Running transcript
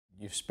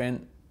You've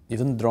done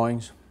the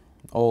drawings,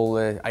 all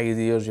the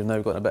ideas, you've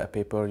now got a bit of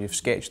paper, you've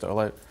sketched it all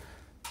out.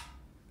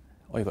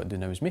 All you've got to do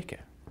now is make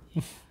it.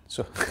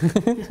 So,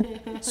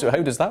 so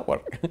how does that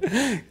work?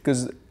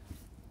 Because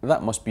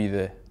that must be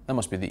the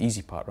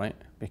easy part, right?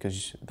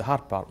 Because the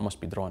hard part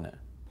must be drawing it.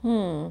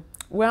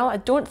 Well, I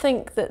don't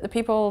think that the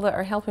people that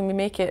are helping me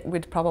make it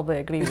would probably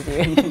agree with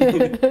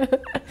you.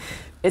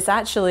 It's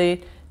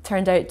actually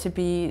turned out to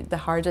be the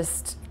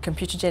hardest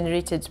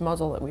computer-generated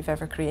model that we've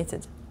ever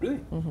created. Really?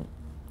 Mm-hmm.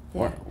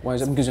 Yeah. Why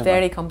is it? It's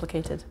very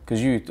complicated.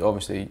 Because you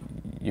obviously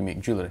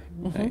make jewellery.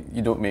 Right?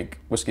 You don't make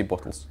whiskey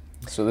bottles.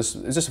 So is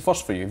this a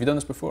first for you? Have you done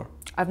this before?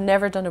 I've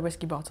never done a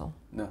whiskey bottle.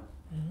 No.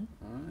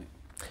 All right.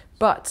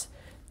 But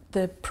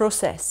the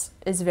process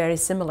is very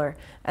similar,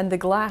 and the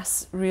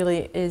glass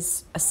really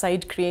is a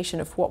side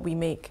creation of what we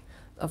make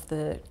of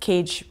the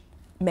cage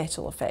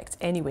metal effect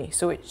anyway.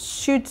 So it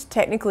should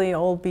technically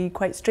all be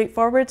quite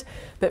straightforward,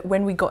 but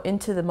when we got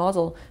into the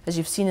model, as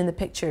you've seen in the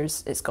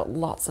pictures, it's got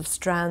lots of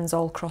strands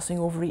all crossing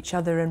over each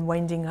other and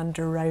winding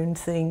around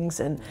things,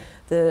 and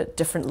the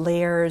different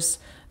layers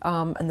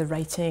and the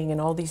writing and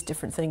all these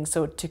different things.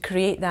 So to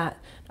create that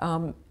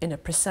in a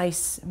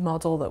precise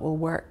model that will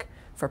work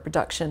for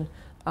production,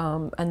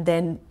 and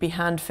then be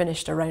hand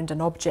finished around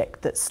an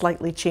object that's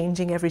slightly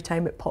changing every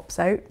time it pops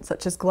out,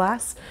 such as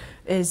glass,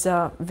 is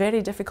a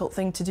very difficult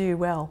thing to do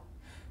well.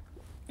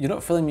 You're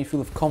not filling me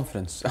full of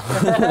confidence.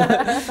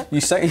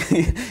 You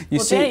should be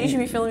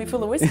filling me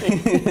full of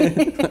whiskey.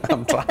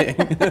 I'm trying.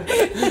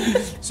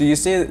 So you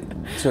say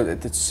that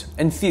it's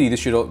in theory this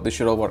should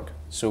all work.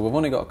 So we've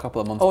only got a couple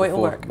of months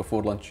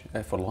before lunch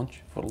for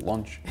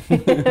launch.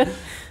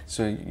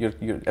 So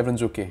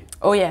everyone's okay.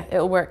 Oh yeah,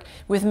 it'll work.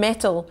 With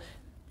metal,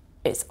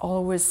 it's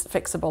always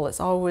fixable,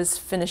 it's always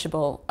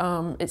finishable.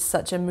 It's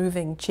such a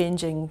moving,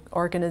 changing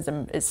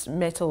organism. It's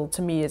metal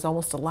to me is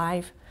almost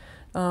alive,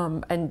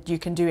 and you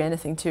can do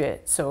anything to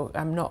it. So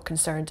I'm not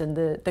concerned, and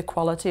the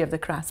quality of the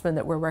craftsmen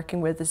that we're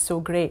working with is so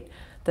great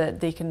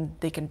that they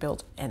can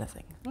build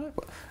anything. I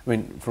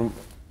mean,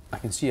 I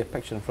can see a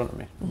picture in front of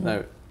me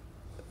now.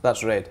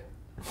 That's red.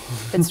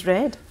 It's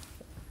red.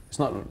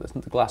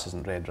 The glass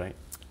isn't red, right?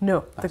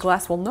 No, the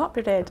glass will not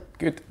be red.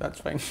 Good,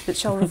 that's fine. It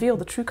shall reveal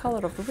the true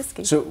colour of the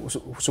whiskey. So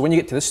when you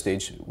get to this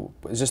stage,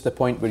 is this the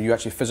point where you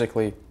actually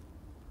physically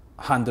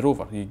hand it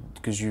over?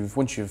 Because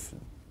once you've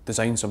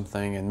designed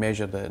something and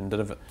measured it and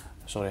delivered it,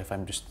 sorry if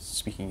I'm just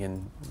speaking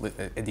in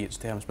idiot's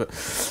terms, but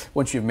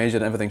once you've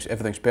measured and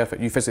everything's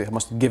perfect, you physically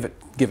must give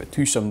it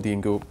to somebody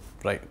and go,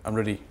 right, I'm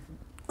ready,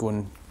 go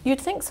and You'd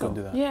think so, go and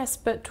do that. Yes,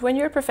 but when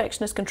you're a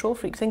perfectionist control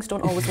freak, things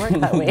don't always work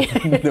that way.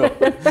 No.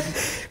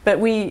 But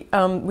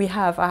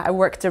I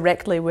work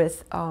directly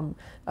with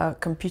a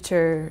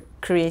computer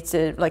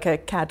created, like a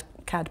CAD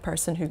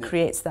person who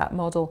creates that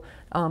model,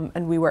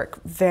 and we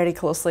work very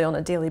closely on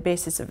a daily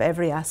basis of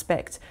every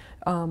aspect,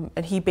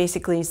 and he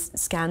basically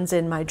scans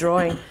in my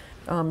drawing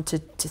to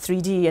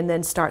 3D and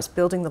then starts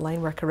building the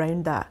line work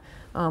around that.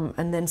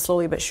 And then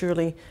slowly but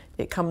surely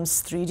it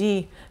comes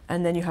 3D,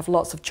 and then you have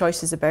lots of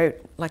choices about,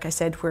 like I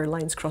said, where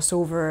lines cross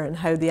over and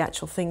how the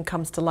actual thing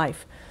comes to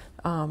life,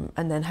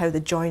 and then how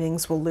the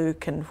joinings will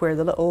look and where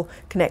the little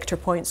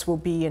connector points will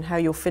be and how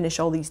you'll finish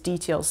all these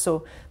details.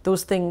 So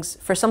those things,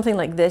 for something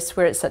like this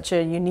where it's such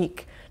a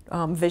unique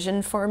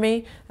vision for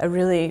me, I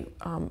really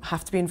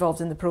have to be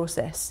involved in the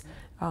process.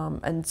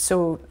 And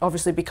so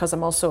obviously, because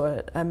I'm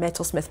also a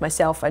metalsmith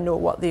myself, I know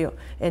what the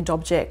end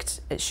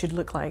object it should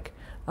look like.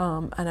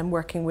 And I'm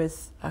working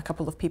with a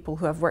couple of people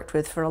who I've worked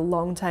with for a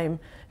long time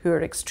who are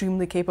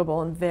extremely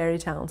capable and very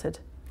talented.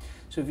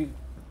 So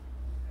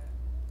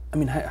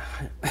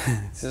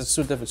this is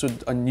so different, so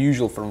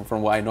unusual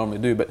from what I normally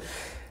do, but...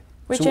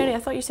 Wait, so, Jerry, I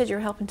thought you said you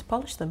were helping to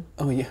polish them.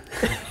 Oh yeah.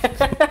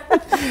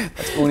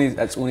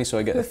 That's only so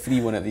I get a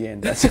free one at the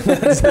end. That's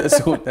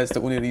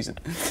the only reason.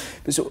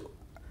 But so,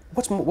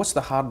 what's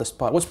the hardest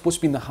part? What's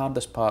been the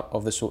hardest part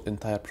of this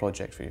entire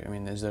project for you? I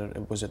mean,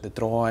 was it the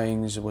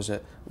drawings? Was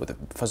it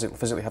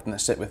physically having to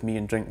sit with me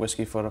and drink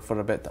whiskey for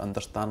a bit to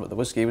understand what the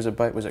whiskey was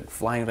about? Was it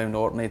flying around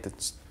Orkney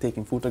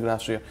taking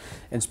photographs for your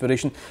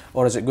inspiration,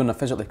 or is it going to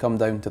physically come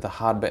down to the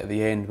hard bit at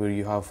the end where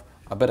you have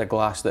a bit of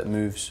glass that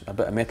moves, a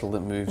bit of metal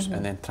that moves,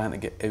 and then trying to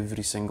get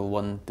every single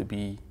one to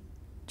be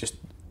just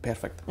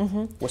perfect?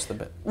 What's the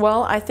bit?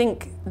 Well, I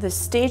think the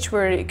stage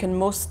where it can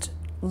most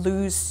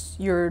lose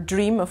your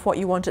dream of what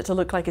you want it to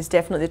look like is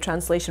definitely the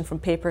translation from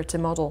paper to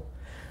model.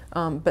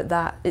 But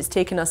that it's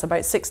taken us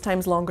about 6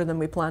 times longer than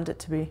we planned it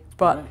to be,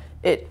 but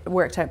it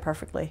worked out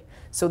perfectly.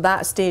 So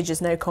that stage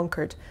is now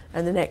conquered,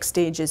 and the next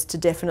stage is to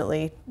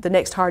the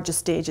next hardest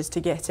stage is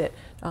to get it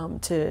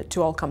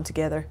to all come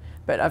together.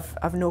 But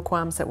I've no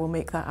qualms that we'll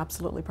make that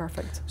absolutely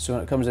perfect. So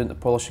when it comes into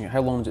polishing it,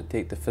 how long does it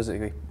take to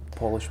physically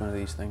polish one of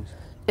these things?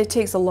 It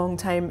takes a long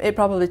time. It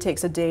probably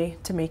takes a day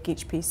to make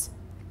each piece.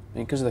 I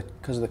mean, because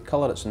of the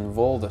colour that's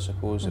involved, I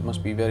suppose, it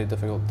must be very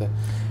difficult to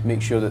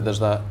make sure that there's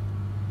that,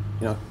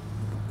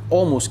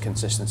 almost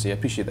consistency. I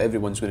appreciate that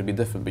everyone's going to be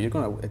different, but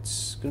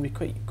it's going to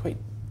be quite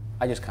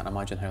I just can't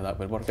imagine how that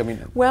would work. I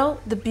mean,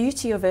 well, the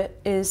beauty of it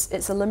is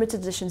it's a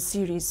limited edition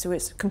series, so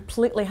it's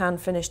completely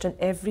hand finished, and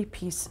every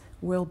piece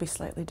will be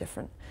slightly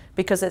different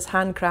because it's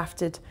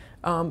handcrafted,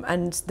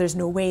 and there's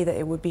no way that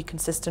it would be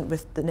consistent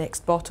with the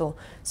next bottle.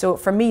 So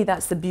for me,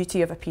 that's the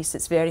beauty of a piece.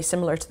 It's very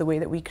similar to the way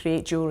that we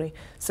create jewellery.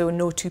 So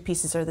no two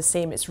pieces are the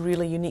same. It's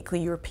really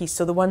uniquely your piece.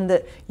 So the one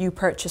that you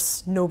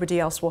purchase, nobody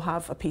else will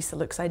have a piece that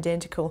looks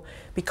identical,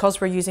 because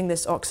we're using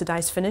this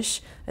oxidized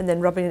finish and then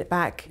rubbing it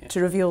back to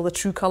reveal the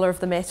true colour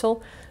of the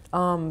metal.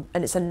 And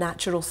it's a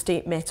natural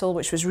state metal,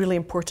 which was really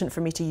important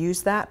for me to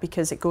use that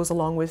because it goes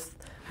along with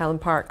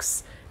Highland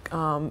Park's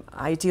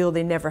ideal.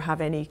 They never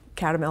have any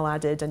caramel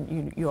added,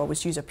 and you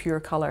always use a pure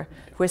colour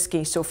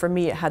whisky. So for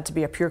me, it had to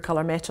be a pure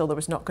colour metal. There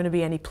was not going to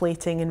be any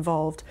plating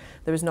involved.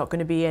 There was not going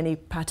to be any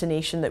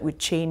patination that would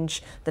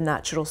change the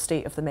natural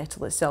state of the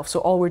metal itself. So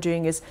all we're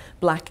doing is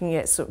blackening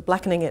it so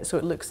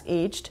it looks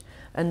aged,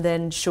 and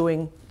then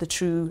showing the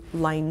true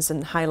lines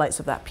and highlights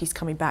of that piece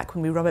coming back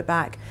when we rub it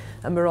back.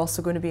 And we're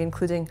also going to be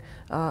including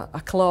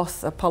a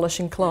cloth, a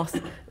polishing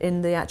cloth,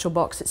 in the actual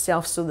box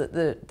itself, so that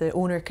the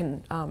owner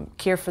can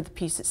care for the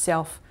piece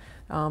itself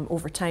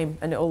over time,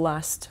 and it will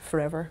last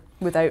forever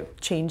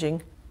without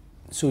changing.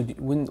 So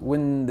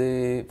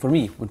for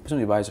me, when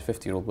somebody buys a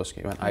 50-year-old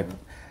whiskey,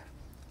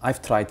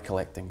 I've tried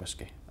collecting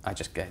whiskey. It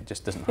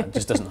just doesn't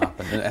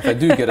happen. And if I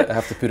do get it, I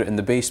have to put it in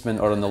the basement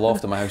or in the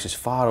loft of my house, as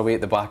far away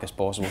at the back as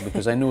possible,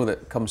 because I know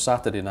that come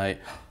Saturday night,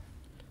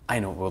 I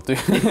know what we'll do,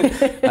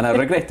 and I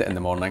regret it in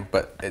the morning,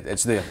 but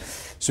it's there.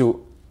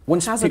 So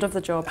once hazard of the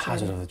job.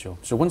 Hazard of the job.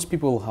 So once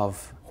people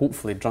have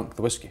hopefully drunk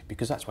the whiskey,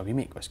 because that's why we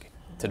make whiskey,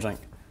 to drink,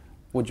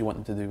 what do you want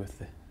them to do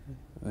with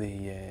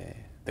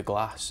the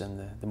glass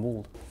and the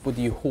mould? What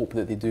do you hope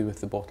that they do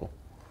with the bottle?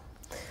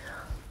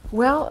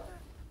 Well,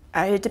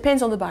 it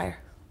depends on the buyer.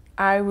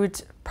 I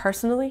would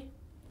personally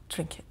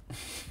drink it,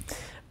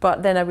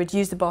 but then I would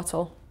use the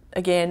bottle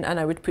again, and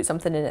I would put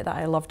something in it that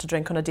I love to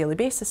drink on a daily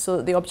basis, so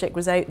that the object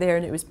was out there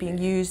and it was being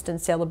used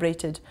and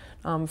celebrated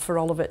for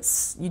all of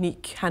its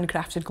unique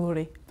handcrafted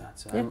glory.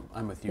 That's it.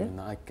 I'm with you in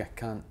that. I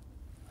can't.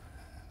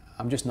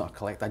 I'm just not a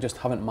collector. I just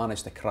haven't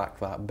managed to crack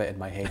that bit in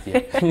my head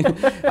yet.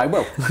 I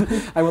will.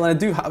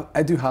 And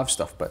I do have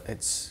stuff, but I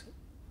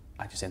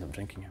just end up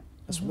drinking it.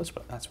 That's what it's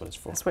for. That's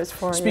what it's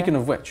for. Speaking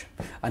of which,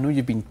 I know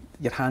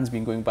your hand's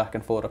been going back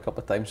and forth a couple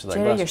of times.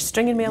 Jerry, you're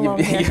stringing me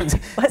along here.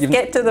 Let's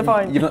get to the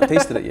point. You've not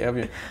tasted it yet, have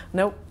you?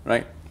 Nope.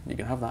 Right, you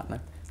can have that now.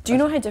 Do you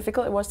know how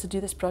difficult it was to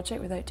do this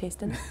project without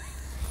tasting it?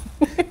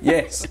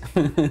 Yes,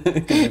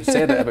 because you've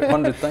said it about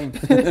 100 times.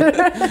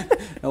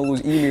 All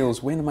those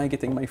emails, when am I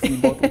getting my free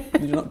bottle?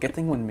 You're not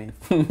getting one, Maeve.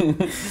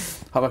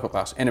 Have a couple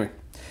glass. Anyway,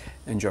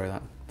 enjoy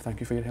that.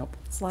 Thank you for your help.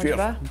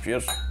 Cheers.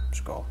 Cheers.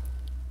 Skål.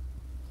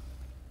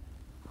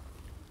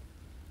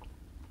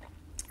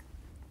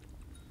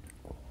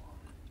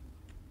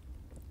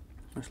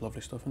 That's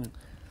lovely stuff, isn't it?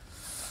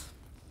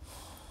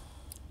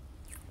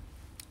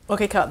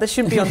 Okay, cut. This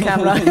shouldn't be on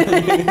camera.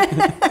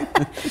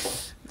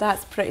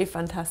 That's pretty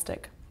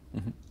fantastic.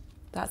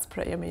 That's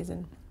pretty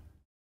amazing.